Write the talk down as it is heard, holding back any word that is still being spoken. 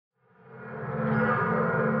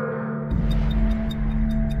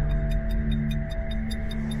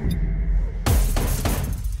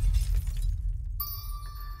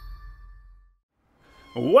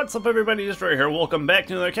What's up, everybody? Destroyer here. Welcome back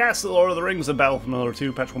to another cast of the Lord of the Rings of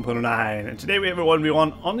BFME2 patch 1.09. And today we have a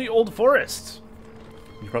 1v1 on the Old Forest.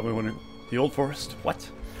 You're probably wondering, the Old Forest?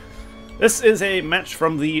 What? This is a match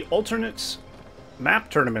from the alternate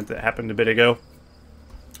map tournament that happened a bit ago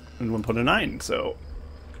in 1.09. So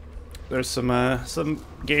there's some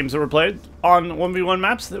games that were played on 1v1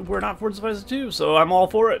 maps that were not Fords of Isaac 2, so I'm all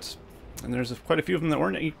for it. And there's quite a few of them that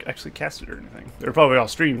weren't actually casted or anything. They were probably all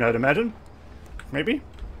streamed, I'd imagine. Maybe?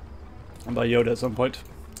 And by Yoda at some point.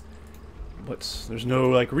 But there's no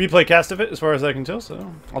like replay cast of it as far as I can tell,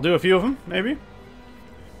 so I'll do a few of them, maybe.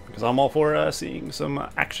 Because I'm all for seeing some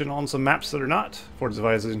action on some maps that are not Fords of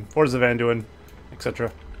Isaac, Fords of Anduin,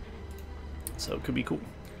 etc. So it could be cool.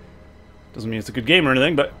 Doesn't mean it's a good game or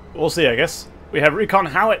anything, but we'll see, I guess. We have RECON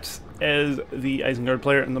Halet as the Isengard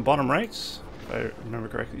player in the bottom right. If I remember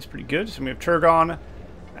correctly, he's pretty good. And we have Turgon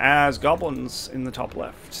as Goblins in the top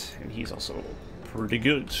left. And he's also pretty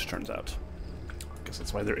good, turns out. I guess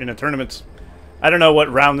that's why they're in a tournament. I don't know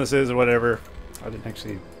what round this is or whatever. I didn't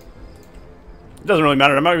actually... It doesn't really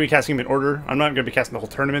matter. I'm not going to be casting them in order. I'm not going to be casting the whole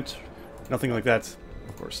tournament. Nothing like that,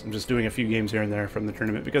 of course. I'm just doing a few games here and there from the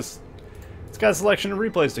tournament because it's got a selection of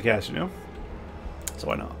replays to cast, you know? So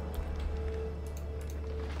why not?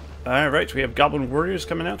 Alright, we have Goblin Warriors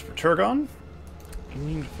coming out for Turgon.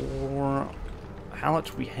 And for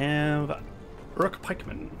Halet, we have Uruk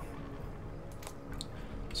Pikemen.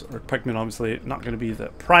 So Uruk Pikemen obviously not going to be the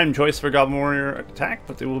prime choice for Goblin Warrior attack,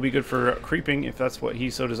 but they will be good for creeping if that's what he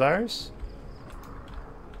so desires.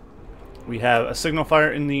 We have a Signal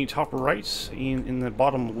Fire in the top right and in the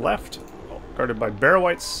bottom left, guarded by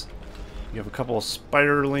Barrow-wights. You have a couple of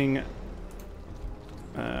Spiderling...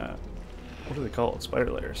 what do they call it?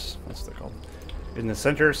 Spider layers. That's what they're called. In the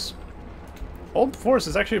centers. Old Forest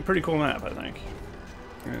is actually a pretty cool map, I think.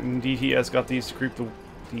 And indeed, he has got these to creep the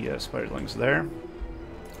Spiderlings there.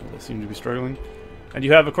 They seem to be struggling. And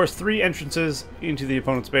you have, of course, 3 entrances into the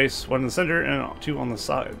opponent's base. 1 in the center and 2 on the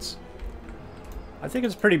sides. I think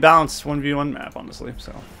it's a pretty balanced 1v1 map, honestly.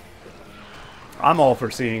 So I'm all for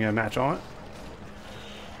seeing a match on it.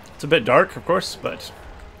 It's a bit dark, of course, but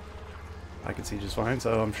I can see just fine,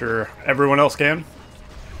 so I'm sure everyone else can.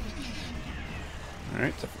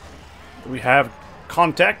 Alright, so we have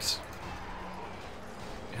contact.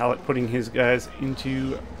 Halet putting his guys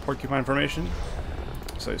into porcupine formation.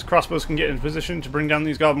 So his crossbows can get in position to bring down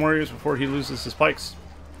these Goblin Warriors before he loses his pikes.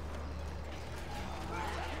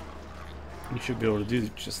 He should be able to do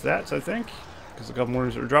just that, I think, because the Goblin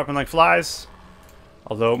Warriors are dropping like flies.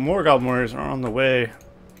 Although more Goblin Warriors are on the way.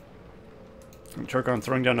 And Turgon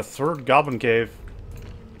throwing down a 3rd Goblin Cave.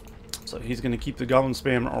 So he's going to keep the Goblin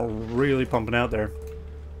spam really pumping out there.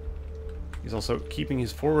 He's also keeping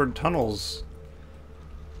his forward tunnels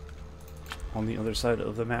on the other side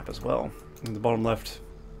of the map as well. In the bottom left.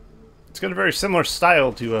 It's got a very similar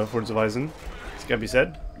style to Fords of Isaac. It's got to be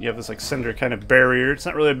said. You have this like center kind of barrier. It's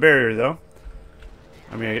not really a barrier though.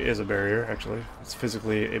 I mean, it is a barrier, actually. It's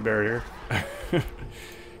physically a barrier. Kind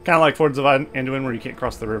of like Fords of Anduin, where you can't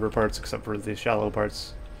cross the river parts except for the shallow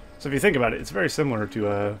parts. So if you think about it, it's very similar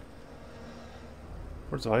to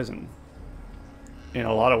Fords of Isaac in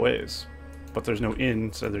a lot of ways. But there's no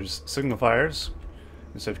inn, so there's signal fires.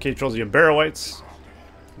 Instead of cave trolls, you have barrow-wights.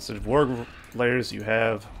 Instead of warg layers, you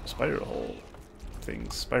have spider hole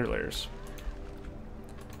things, spider layers.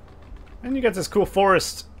 And you got this cool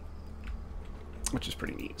forest, which is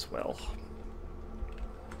pretty neat as well.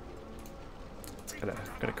 It's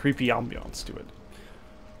got a creepy ambiance to it.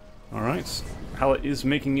 Alright, Halet is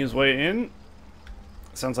making his way in.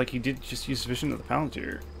 Sounds like he did just use Vision of the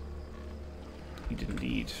Palantir. He did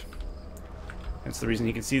indeed. That's the reason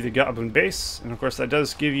he can see the Goblin base, and of course that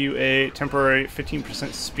does give you a temporary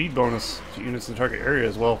 15% speed bonus to units in the target area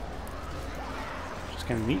as well. Which is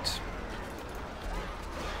kind of neat.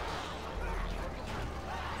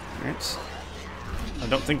 Alright. I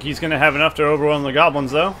don't think he's going to have enough to overwhelm the Goblins,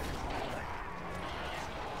 though.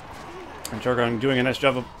 And Turgon doing a nice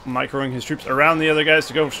job of microing his troops around the other guys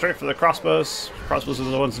to go straight for the crossbows. Crossbows are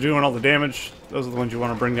the ones doing all the damage. Those are the ones you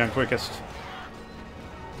want to bring down quickest.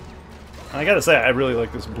 And I gotta say, I really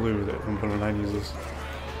like this blue that 1.09 uses.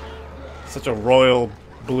 Such a royal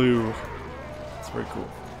blue. It's very cool.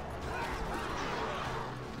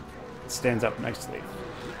 It stands out nicely.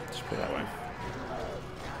 Let's put it that way.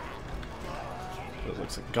 It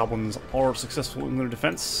looks like Goblins are successful in their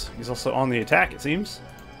defense. He's also on the attack, it seems.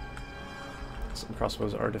 Some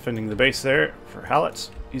crossbows are defending the base there for Halet.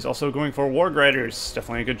 He's also going for Warg Riders.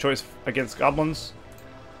 Definitely a good choice against Goblins.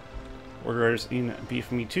 Warg Riders in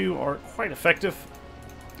BFME2 are quite effective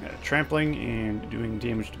at trampling and doing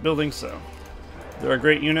damage to buildings, so they're a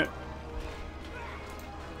great unit.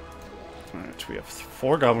 Alright, we have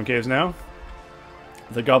 4 goblin caves now.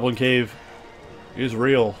 The goblin cave is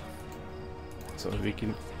real. So we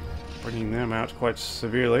can bringing them out quite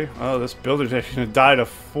severely. Oh, this builder's actually gonna die to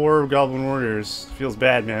 4 goblin warriors. Feels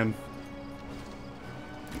bad, man.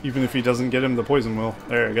 Even if he doesn't get him the poison will.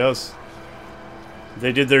 There it goes.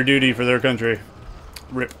 They did their duty for their country.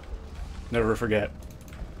 RIP. Never forget.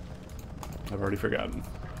 I've already forgotten.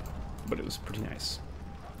 But it was pretty nice.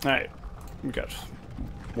 Alright. We got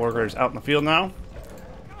warriors out in the field now.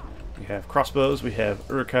 We have crossbows, we have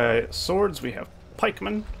Urkai swords, we have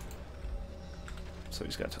pikemen. So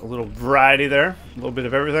he's got a little variety there. A little bit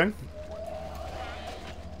of everything.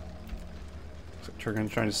 So Turgon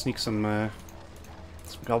trying to sneak some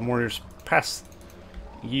goblin warriors past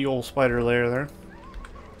ye old spider lair there.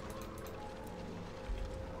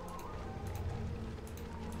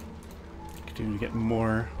 Continue to get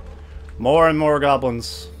more and more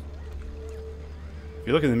goblins. If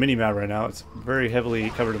you look at the mini-map right now, it's very heavily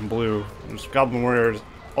covered in blue. There's goblin warriors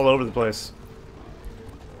all over the place.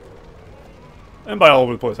 And by all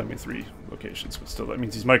over the place, I mean 3 locations, but still that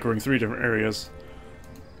means he's microing 3 different areas.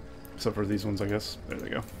 Except for these ones, I guess. There they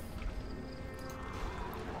go.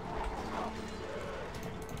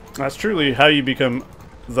 That's truly how you become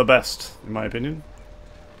the best, in my opinion.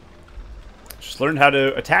 Just learn how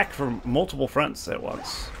to attack from multiple fronts at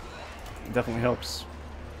once. It definitely helps.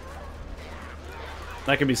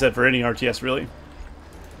 That can be said for any RTS, really.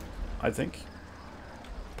 I think.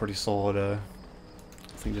 Pretty solid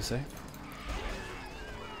thing to say.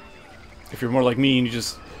 If you're more like me and you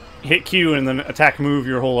just hit Q and then attack move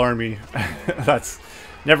your whole army, that's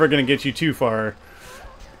never going to get you too far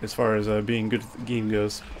as being good at the game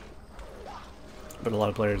goes. But a lot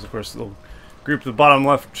of players, of course, they'll group the bottom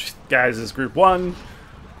left guys as group 1,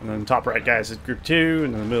 and then top right guys as group 2,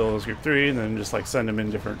 and then the middle is group 3, and then just like send them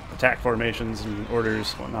in different attack formations and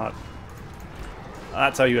orders and whatnot.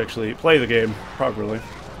 That's how you actually play the game properly.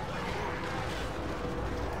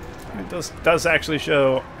 It does actually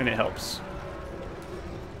show, and it helps.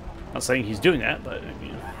 Not saying he's doing that, but I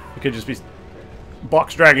mean, he could just be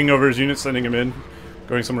box dragging over his units, sending him in,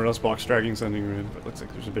 going somewhere else, box dragging, sending him in. But it looks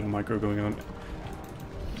like there's a bit of micro going on,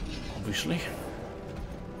 obviously,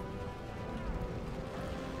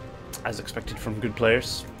 as expected from good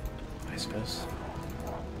players, I suppose.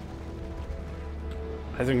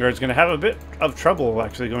 Isengard's going to have a bit of trouble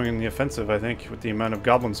actually going in the offensive, I think, with the amount of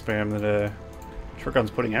goblin spam that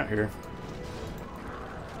Turgon's putting out here.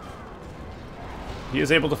 He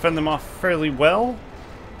is able to fend them off fairly well,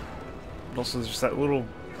 but also there's just that little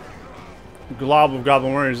glob of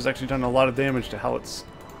goblin warriors has actually done a lot of damage to Halet's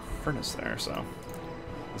furnace there, so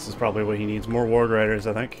this is probably what he needs. More warg riders,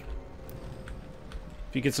 I think.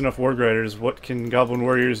 If he gets enough warg riders, what can goblin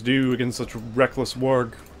warriors do against such reckless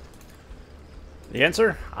warg? The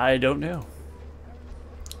answer? I don't know.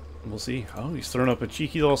 We'll see. Oh, he's thrown up a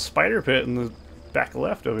cheeky little spider pit in the back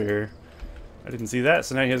left over here. I didn't see that,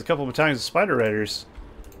 so now he has a couple of battalions of spider riders.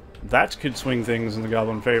 That could swing things in the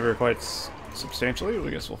goblin favor quite substantially.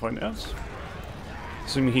 I guess we'll find out.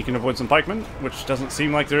 Assuming he can avoid some pikemen, which doesn't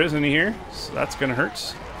seem like there is any here, so that's gonna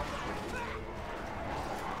hurt.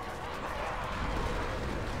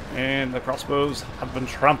 And the crossbows have been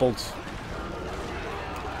trampled.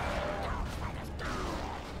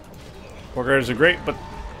 Warg riders are great, but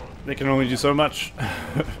they can only do so much.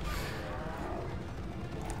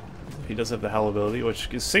 He does have the Halet ability, which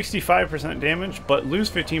gives 65% damage, but lose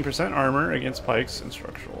 15% armor against pikes and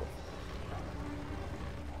structural.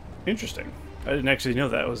 Interesting. I didn't actually know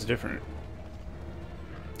that was different.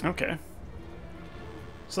 Okay.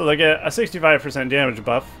 So they get a 65% damage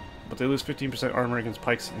buff, but they lose 15% armor against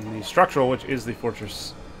pikes in the structural, which is the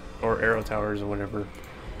fortress or arrow towers or whatever.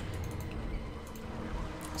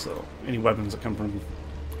 So any weapons that come from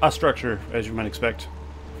a structure, as you might expect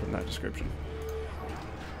from that description.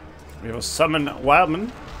 We have a summon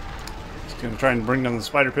Wildman. He's going to try and bring down the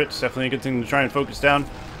spider pit. It's definitely a good thing to try and focus down,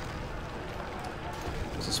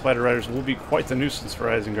 because the spider riders will be quite the nuisance for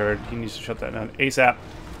Isengard. He needs to shut that down ASAP.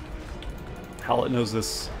 Halet knows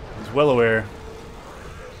this. He's well aware.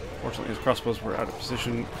 Fortunately, his crossbows were out of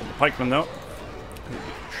position for the pikemen, though.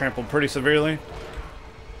 Trampled pretty severely.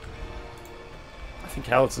 I think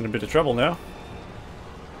Halet's in a bit of trouble now.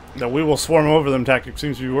 The "we will swarm over them" tactic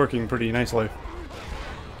seems to be working pretty nicely.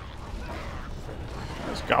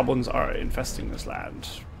 As goblins are infesting this land.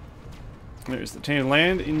 There's the tainted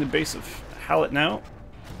land in the base of Halet now.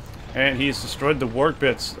 And he's destroyed the warg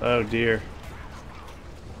pits. Oh dear.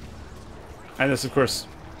 And this, of course,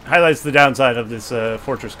 highlights the downside of this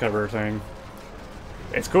fortress cover thing.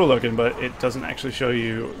 It's cool looking, but it doesn't actually show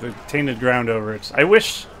you the tainted ground over it. I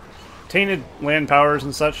wish tainted land powers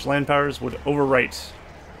and such, land powers would overwrite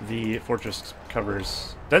the fortress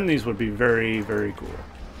covers. Then these would be very, very cool.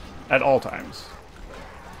 At all times.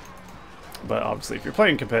 But obviously, if you're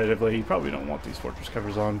playing competitively, you probably don't want these fortress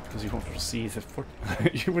covers on because you won't be able to see the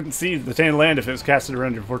you wouldn't see the tainted land if it was casted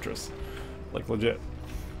around your fortress. Like, legit.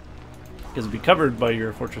 Because it'd be covered by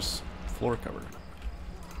your fortress floor cover.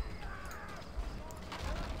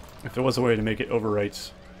 If there was a way to make it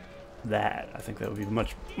overwrite that, I think that would be a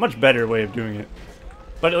much better way of doing it.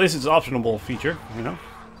 But at least it's an optionable feature, you know?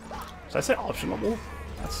 Did I say optionable?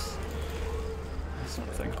 That's not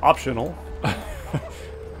a thing. Optional.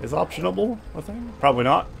 Is optionable a thing? Probably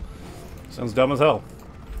not. Sounds dumb as hell.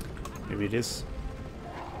 Maybe it is.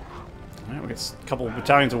 Alright, we got a couple of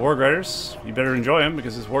battalions of Warg Riders. You better enjoy him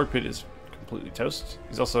because his Warg Pit is completely toast.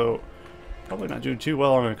 He's also probably not doing too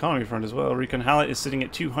well on an economy front as well. RECON Halet is sitting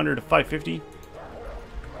at 200 to 550.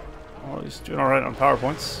 Well, he's doing alright on power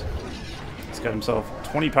points. He's got himself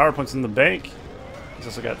 20 power points in the bank. He's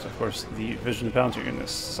also got, of course, the Vision of Bounty in this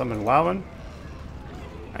Summon Wowman.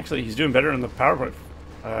 Actually, he's doing better on the power point,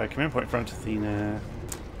 command point front than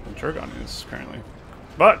Turgon is currently.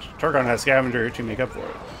 But Turgon has Scavenger to make up for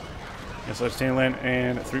it. Yeah, so it's Tainted Land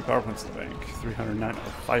and 3 power points in the bank. 309 out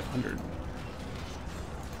of 500.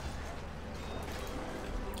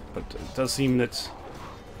 But it does seem that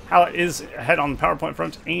Halet is ahead on the power point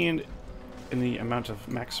front and in the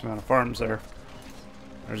max amount of farms there.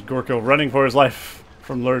 There's Gorko running for his life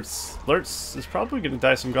from Lurtz. Lurtz is probably going to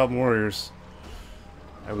die some Goblin Warriors,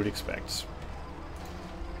 I would expect.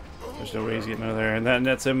 There's no way he's getting out of there. And that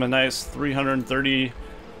nets him a nice 330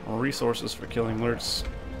 resources for killing Lurtz.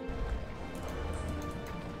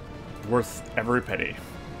 Worth every penny.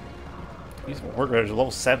 These Warg Riders are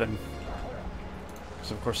level 7.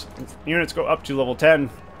 So of course, units go up to level 10.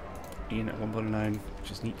 And at 1.9,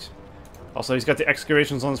 which is neat. Also, he's got the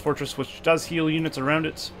excavations on his fortress, which does heal units around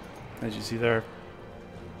it, as you see there.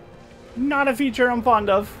 Not a feature I'm fond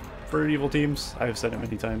of for evil teams. I've said it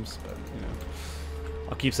many times, but you know,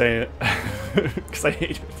 I'll keep saying it because I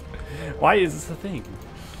hate it. Why is this a thing?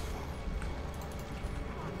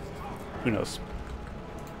 Who knows?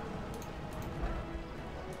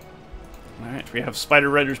 Alright, we have Spider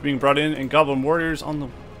Riders being brought in and Goblin Warriors on the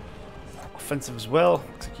offensive as well.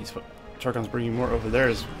 Looks like Turgon's bringing more over there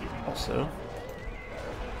as also.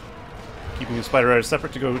 Keeping his Spider Riders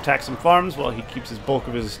separate to go attack some farms while he keeps his bulk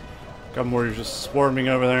of his Goblin Warriors just swarming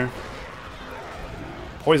over there.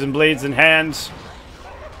 Poison blades in hand.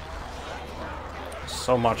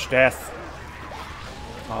 So much death.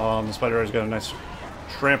 The Spider Riders got a nice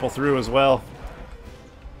trample through as well.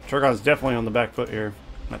 Turgon's definitely on the back foot here.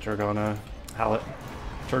 Not Turgon, Halet.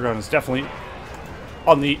 Turgon is definitely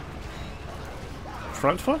on the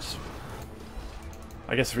front foot?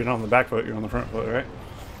 I guess if you're not on the back foot, you're on the front foot, right?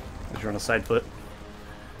 If you're on a side foot.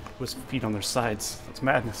 With feet on their sides. That's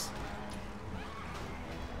madness.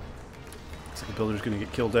 Looks like a builder's gonna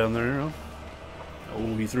get killed down there.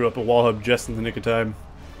 Oh, he threw up a wall hub just in the nick of time.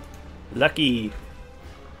 Lucky!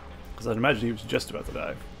 Because I'd imagine he was just about to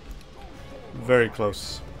die. Very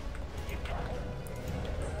close.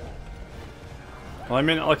 Well, I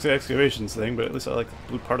may not like the excavations thing, but at least I like the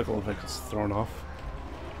blue particle effect it's thrown off.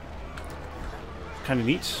 Kind of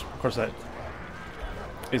neat. Of course, that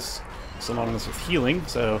is synonymous with healing,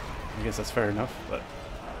 so I guess that's fair enough. But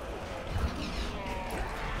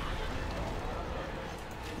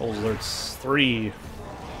Old Alerts 3,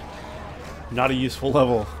 not a useful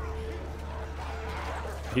level.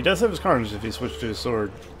 He does have his carnage if he switched to his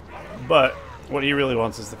sword, but what he really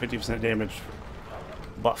wants is the 50% damage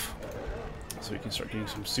buff. So we can start getting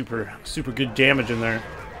some super good damage in there.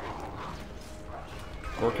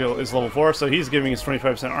 Gorkill is level 4, so he's giving his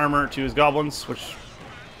 25% armor to his goblins, which,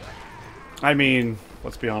 I mean,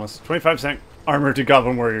 let's be honest, 25% armor to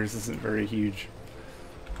Goblin Warriors isn't very huge.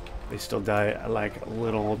 They still die like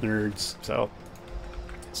little nerds, so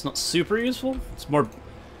it's not super useful. It's more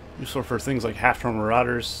useful for things like half-tone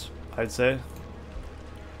Marauders, I'd say.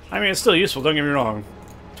 I mean, it's still useful, don't get me wrong.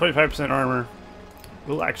 25% armor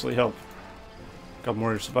will actually help Goblin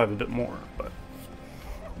Warriors survive a bit more, but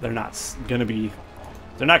they're not gonna be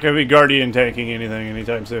Guardian tanking anything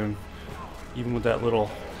anytime soon, even with that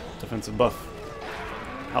little defensive buff.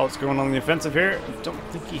 Halet's going on the offensive here. I don't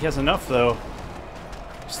think he has enough though.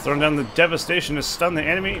 Just throwing down the devastation to stun the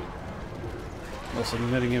enemy. Also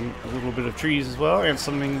netting him a little bit of trees as well, and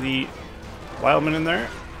summoning the Wildman in there.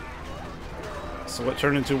 So what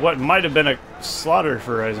turned into what might have been a slaughter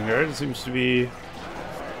for Isengard seems to be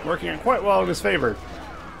working out quite well in his favor.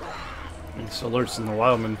 And so Lurtz and the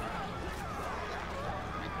Wildman.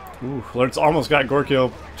 Ooh, Lurtz almost got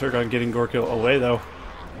Gorkill. Turgon getting Gorkill away though.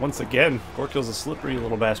 Once again, Gorkill's a slippery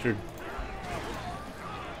little bastard.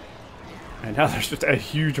 And now there's just a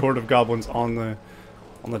huge horde of goblins on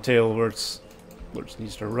the tail. Lurtz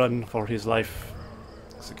needs to run for his life.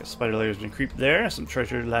 Looks like a spider layer's been creeped there. Some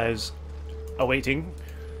treasure lies awaiting.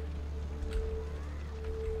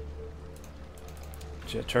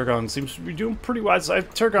 Yeah, Turgon seems to be doing pretty wide.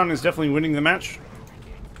 Turgon is definitely winning the match.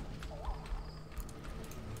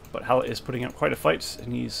 But Halet is putting up quite a fight,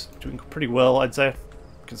 and he's doing pretty well, I'd say.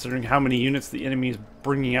 Considering how many units the enemy is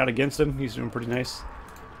bringing out against him, he's doing pretty nice.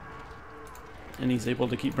 And he's able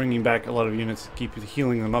to keep bringing back a lot of units, keep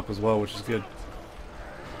healing them up as well, which is good.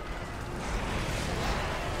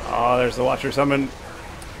 Oh, there's the Watcher summon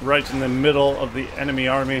right in the middle of the enemy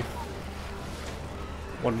army.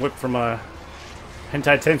 One whip from a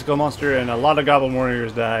hentai tentacle monster, and a lot of goblin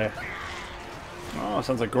warriors die. Oh,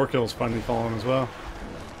 sounds like Gorkill's finally fallen as well.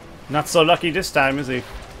 Not so lucky this time, is he?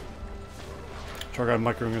 Turgon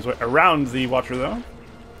microing his way around the Watcher, though.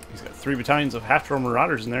 He's got 3 battalions of half-troll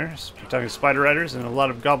marauders in there, a battalion of spider riders, and a lot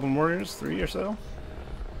of goblin warriors, 3 or so.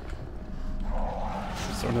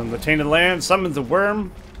 He's throwing in the tainted land, summons the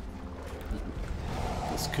worm.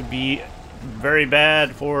 This could be very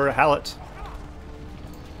bad for Halet.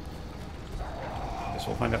 Guess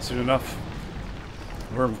we'll find out soon enough.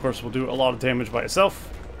 The worm, of course, will do a lot of damage by itself.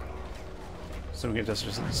 So it just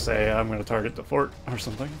doesn't say, I'm going to target the fort or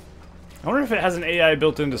something. I wonder if it has an AI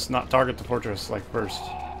built in to not target the fortress, like, first.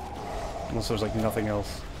 Unless there's, like, nothing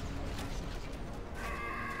else.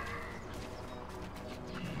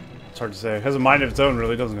 It's hard to say. It has a mind of its own,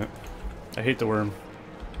 really, doesn't it? I hate the worm.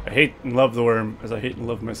 I hate and love the worm, as I hate and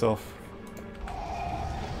love myself.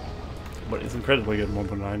 But it's incredibly good in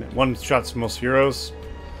 1.9. It one-shots most heroes.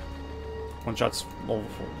 One-shots level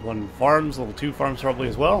 1 farms, level 2 farms probably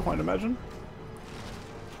as well, I'd imagine.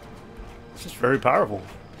 It's just very powerful.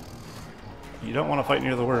 You don't want to fight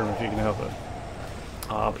near the worm if you can help it.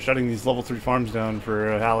 But shutting these level 3 farms down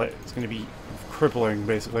for Halet is going to be crippling,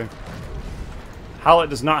 basically.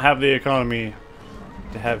 Halet does not have the economy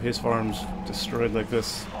to have his farms destroyed like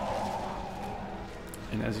this.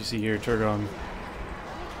 And as you see here, Turgon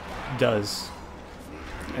does.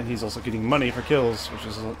 And he's also getting money for kills, which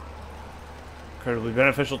is incredibly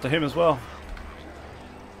beneficial to him as well.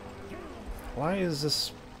 Why is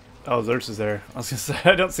this... Oh, Lurtz is there. I was gonna say,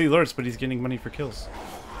 I don't see Lurtz, but he's getting money for kills.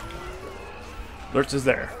 Lurtz is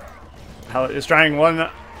there. Halet is trying one,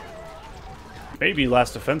 maybe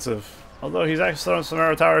last offensive. Although he's actually throwing some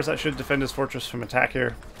arrow towers that should defend his fortress from attack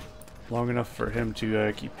here. Long enough for him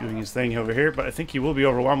to keep doing his thing over here, but I think he will be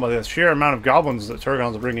overwhelmed by the sheer amount of goblins that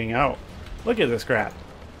Turgon's bringing out. Look at this crap.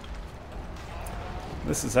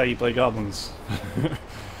 This is how you play goblins.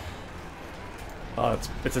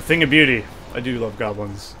 It's a thing of beauty. I do love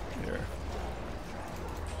goblins. Here.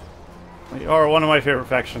 They are one of my favorite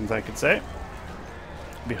factions, I could say.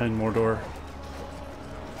 Behind Mordor.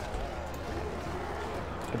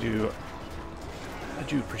 I do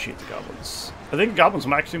appreciate the goblins. I think goblins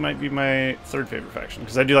actually might be my 3rd favorite faction,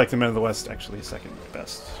 because I do like the Men of the West actually 2nd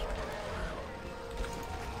best.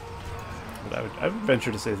 But I would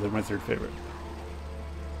venture to say they're my 3rd favorite.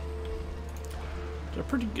 They're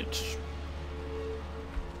pretty good.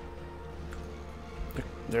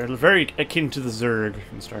 They're very akin to the Zerg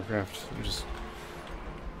in StarCraft. They're just...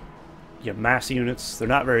 Yeah, mass units. They're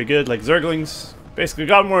not very good, like Zerglings. Basically,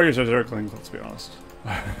 Goblin Warriors are Zerglings, let's be honest.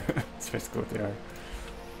 That's basically what they are.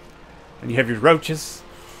 And you have your Roaches,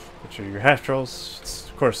 which are your half-trolls. It's,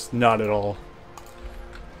 of course, not at all.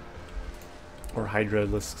 Or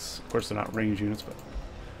Hydralisks. Of course, they're not range units, but...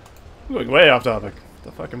 I'm going way off topic. What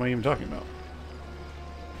the fuck am I even talking about?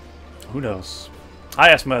 Who knows?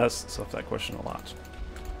 I ask myself that question a lot.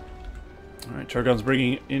 Alright, Turgon's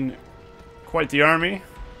bringing in quite the army.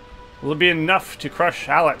 Will it be enough to crush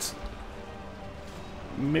Halet?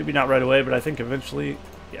 Maybe not right away, but I think eventually,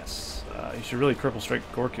 yes. He should really cripple strike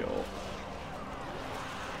Gorkill.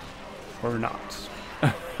 Or not.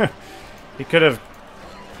 He could have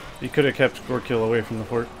kept Gorkill away from the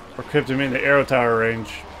fort. Or kept him in the arrow tower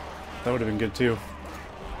range. That would have been good too.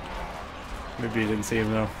 Maybe he didn't see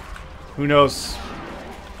him though. Who knows?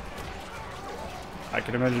 I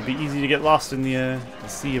can imagine it'd be easy to get lost in the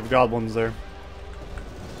sea of goblins there.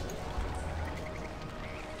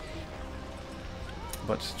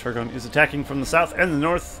 But Turgon is attacking from the south and the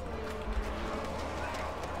north.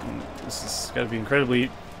 And this has got to be incredibly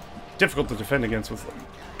difficult to defend against with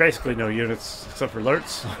basically no units except for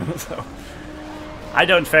Lurtz. So I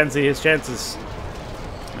don't fancy his chances.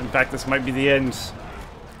 In fact, this might be the end.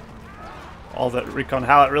 All that RECON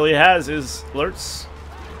Halet really has is Lurtz.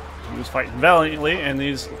 He was fighting valiantly, and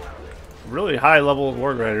these really high level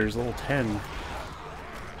Warg Riders, level 10.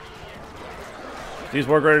 These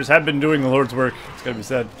Warg Riders have been doing the Lord's work, it's gotta be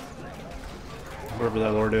said. Whoever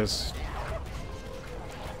that Lord is.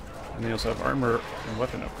 And they also have armor and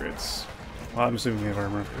weapon upgrades. Well, I'm assuming they have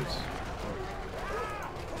armor upgrades.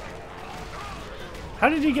 How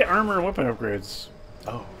did he get armor and weapon upgrades?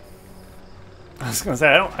 Oh. I was gonna say,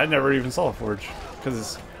 I never even saw a forge. Because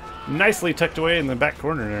it's nicely tucked away in the back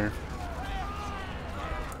corner there.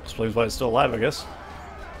 Explains why it's still alive, I guess.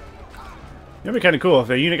 It'd be kind of cool if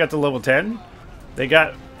a unit got to level 10, they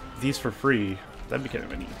got these for free. That'd be kind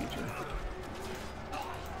of a neat feature.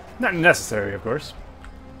 Not necessary, of course.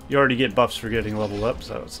 You already get buffs for getting leveled up,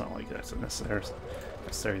 so it's not like that's a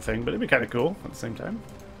necessary thing, but it'd be kind of cool at the same time.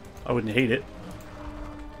 I wouldn't hate it.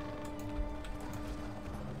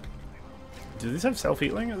 Do these have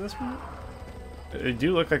self-healing at this point? They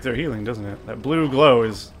do look like they're healing, doesn't it? That blue glow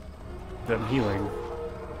is them healing.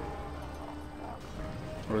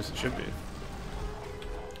 Or at least it should be.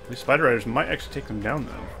 These Spider Riders might actually take them down,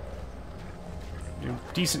 though. Do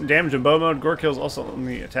decent damage in bow mode. Gore kills also on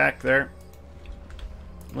the attack there.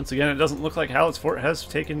 Once again, it doesn't look like Halet's fort has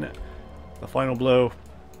taken the final blow.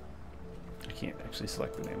 I can't actually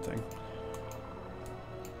select the damn thing.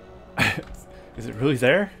 Is it really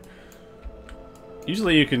there?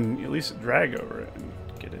 Usually you can at least drag over it and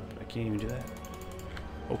get it, but I can't even do that.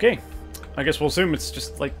 Okay. I guess we'll assume it's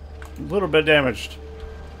just like a little bit damaged.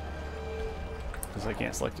 Because I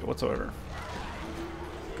can't select it whatsoever.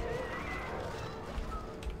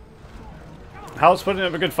 Halet's putting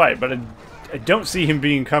up a good fight, but I don't see him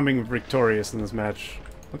becoming victorious in this match.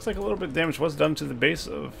 Looks like a little bit of damage was done to the base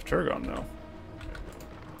of Turgon, though.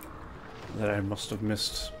 That I must have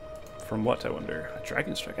missed. From what, I wonder? A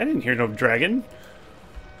dragon strike? I didn't hear no dragon.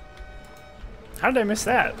 How did I miss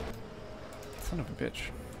that? Son of a bitch.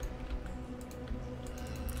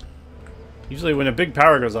 Usually when a big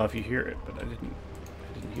power goes off, you hear it, but I didn't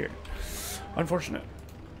hear it. Unfortunate.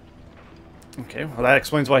 Okay, well that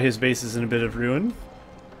explains why his base is in a bit of ruin.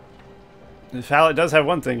 If Halet does have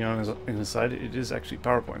one thing on his side, it is actually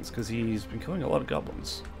power points, because he's been killing a lot of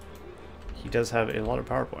goblins. He does have a lot of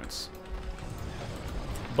power points.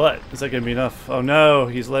 But, is that going to be enough? Oh no,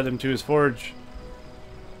 he's led him to his forge.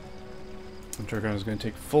 And Turgon is going to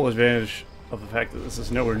take full advantage of the fact that this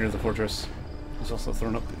is nowhere near the fortress. He's also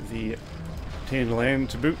thrown up the Tainted Land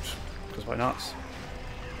to boot, because why not?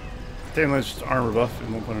 Tainted Land is just armor buff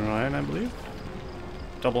in 1.9, I believe.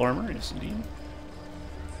 Double armor, yes indeed.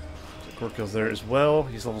 Core kills there as well.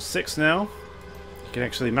 He's level 6 now. He can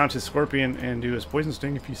actually mount his Scorpion and do his Poison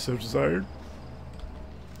Sting if he so desired.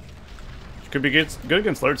 Could be good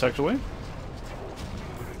against Lurts, actually.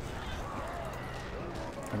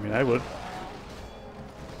 I mean, I would.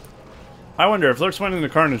 I wonder if Lurts went into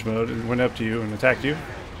Carnage mode and went up to you and attacked you.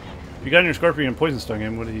 If you got in your Scorpion and Poison Stung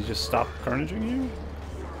him, would he just stop carnaging you?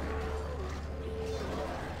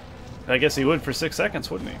 I guess he would for 6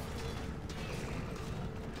 seconds, wouldn't he?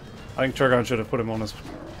 I think Turgon should have put him on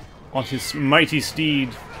his mighty steed.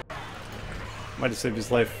 Might have saved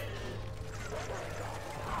his life.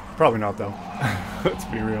 Probably not, though. Let's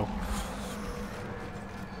be real.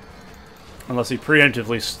 Unless he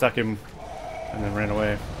preemptively stuck him and then ran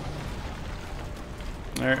away.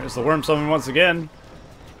 There's the Worm Summon once again.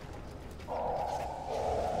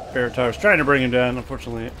 Baratar's trying to bring him down.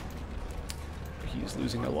 Unfortunately, he's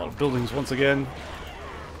losing a lot of buildings once again.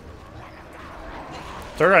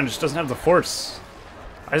 Turgon just doesn't have the force.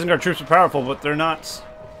 Isengard troops are powerful, but they're not.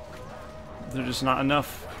 They're just not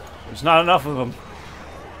enough. There's not enough of them.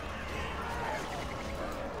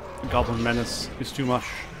 Goblin menace is too much.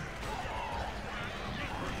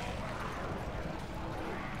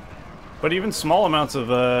 But even small amounts of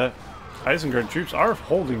Isengard troops are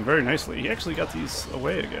holding very nicely. He actually got these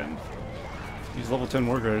away again. These level 10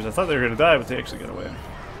 Warg Riders. I thought they were going to die, but they actually got away.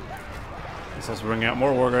 He's also bringing out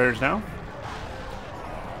more Warg Riders now.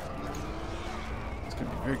 He's going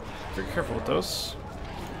to be very, very careful with those.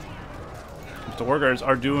 But the Warg Riders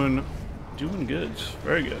are doing good.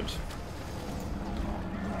 Very good.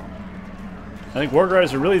 I think Warg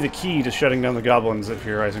Riders are really the key to shutting down the Goblins if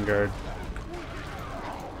you're Isengard.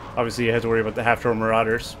 Obviously you have to worry about the half-troll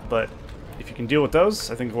Marauders, but if you can deal with those,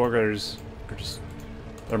 I think Warg Riders are just...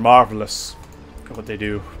 they're marvelous at what they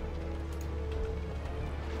do.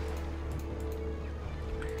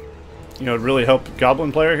 You know, it'd really help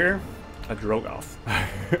Goblin player here? A Drogoth.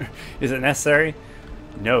 Is it necessary?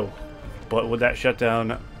 No. But would that shut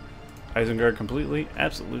down Isengard completely?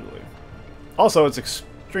 Absolutely. Also, it's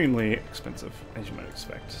extremely expensive, as you might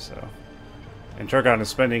expect, so... And Turgon is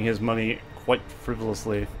spending his money quite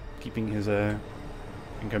frivolously, keeping his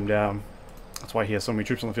income down. That's why he has so many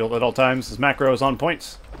troops on the field at all times. His macro is on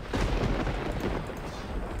point.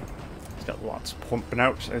 He's got a lot Lots pumping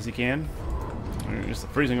out as he can. There's the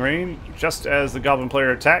freezing rain, just as the goblin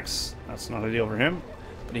player attacks. That's not ideal for him.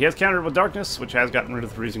 But he has countered with darkness, which has gotten rid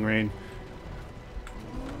of the freezing rain.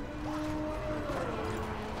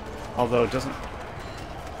 Although it doesn't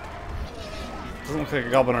look like a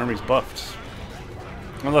goblin army's buffed.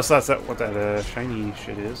 Unless that's what that shiny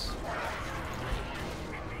shit is.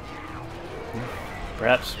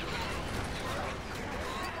 Perhaps.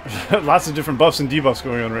 Lots of different buffs and debuffs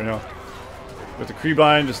going on right now. With the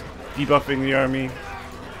Creebind just debuffing the army.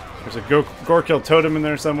 There's a Gorkill Totem in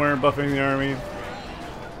there somewhere buffing the army.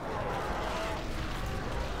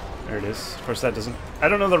 There it is. Of course that doesn't... I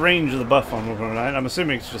don't know the range of the buff on 1.9. I'm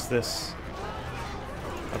assuming it's just this.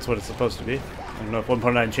 That's what it's supposed to be. I don't know if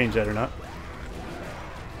 1.9 changed that or not.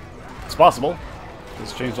 It's possible.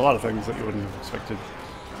 It's changed a lot of things that you wouldn't have expected.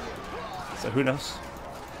 So who knows?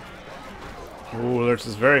 Ooh, Lurtz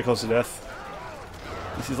is very close to death.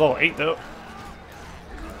 He's level 8 though.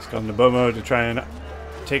 He's gone to Bomo to try and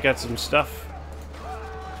take out some stuff.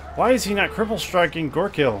 Why is he not cripple striking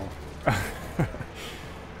Gorkill?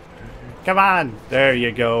 Come on! There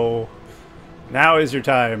you go. Now is your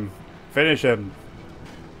time. Finish him.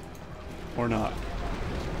 Or not.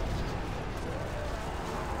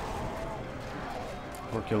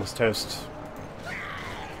 Gorkill is toast.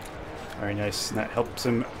 Very nice. And that helps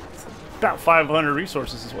him about 500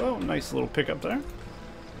 resources as well. Nice little pickup there.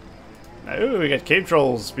 Ooh, we got cave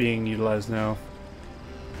trolls being utilized now.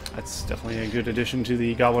 That's definitely a good addition to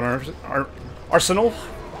the goblin arsenal.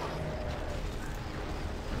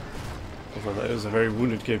 Although that is a very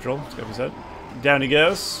wounded cave troll, it's got to be said. Down he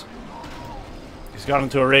goes. He's got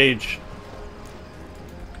into a rage.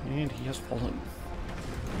 And he has fallen.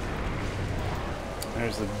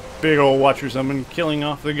 There's the big old Watcher Summon, killing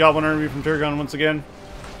off the Goblin Army from Turgon once again.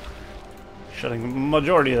 Shutting the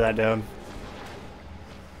majority of that down.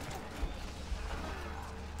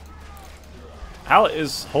 Halet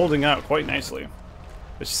is holding out quite nicely.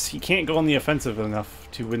 It's just, he can't go on the offensive enough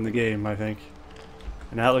to win the game, I think.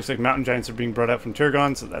 And now it looks like Mountain Giants are being brought out from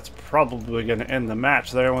Turgon, so that's probably going to end the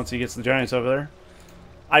match there once he gets the Giants over there.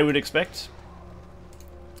 I would expect.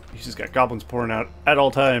 He's just got Goblins pouring out at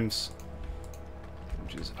all times.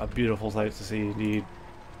 Which is a beautiful sight to see, indeed.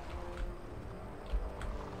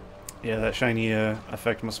 Yeah, that shiny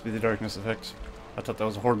effect must be the darkness effect. I thought that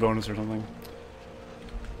was a horde bonus or something.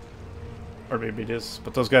 Or maybe it is.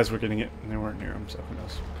 But those guys were getting it, and they weren't near him, so who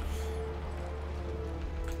knows.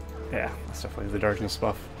 Yeah, that's definitely the darkness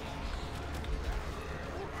buff.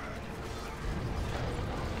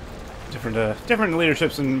 Different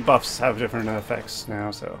leaderships and buffs have different effects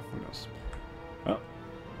now, so who knows. Well,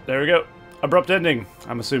 there we go. Abrupt ending.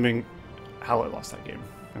 I'm assuming Halet lost that game.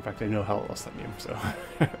 In fact, I know Halet lost that game, so...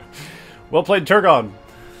 Well played, Turgon!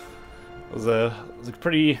 It was a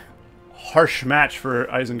pretty harsh match for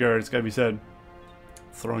Isengard, it's gotta be said.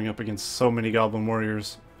 Throwing up against so many Goblin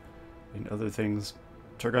Warriors and other things.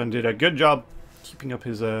 Turgon did a good job keeping up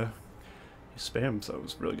his spam, so it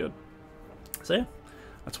was really good. So yeah,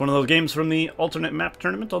 that's one of those games from the alternate map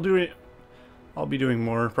tournament. I'll be doing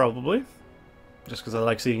more probably, just because I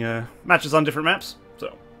like seeing matches on different maps.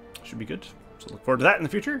 So should be good. So look forward to that in the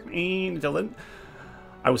future. And until then,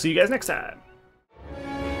 I will see you guys next time.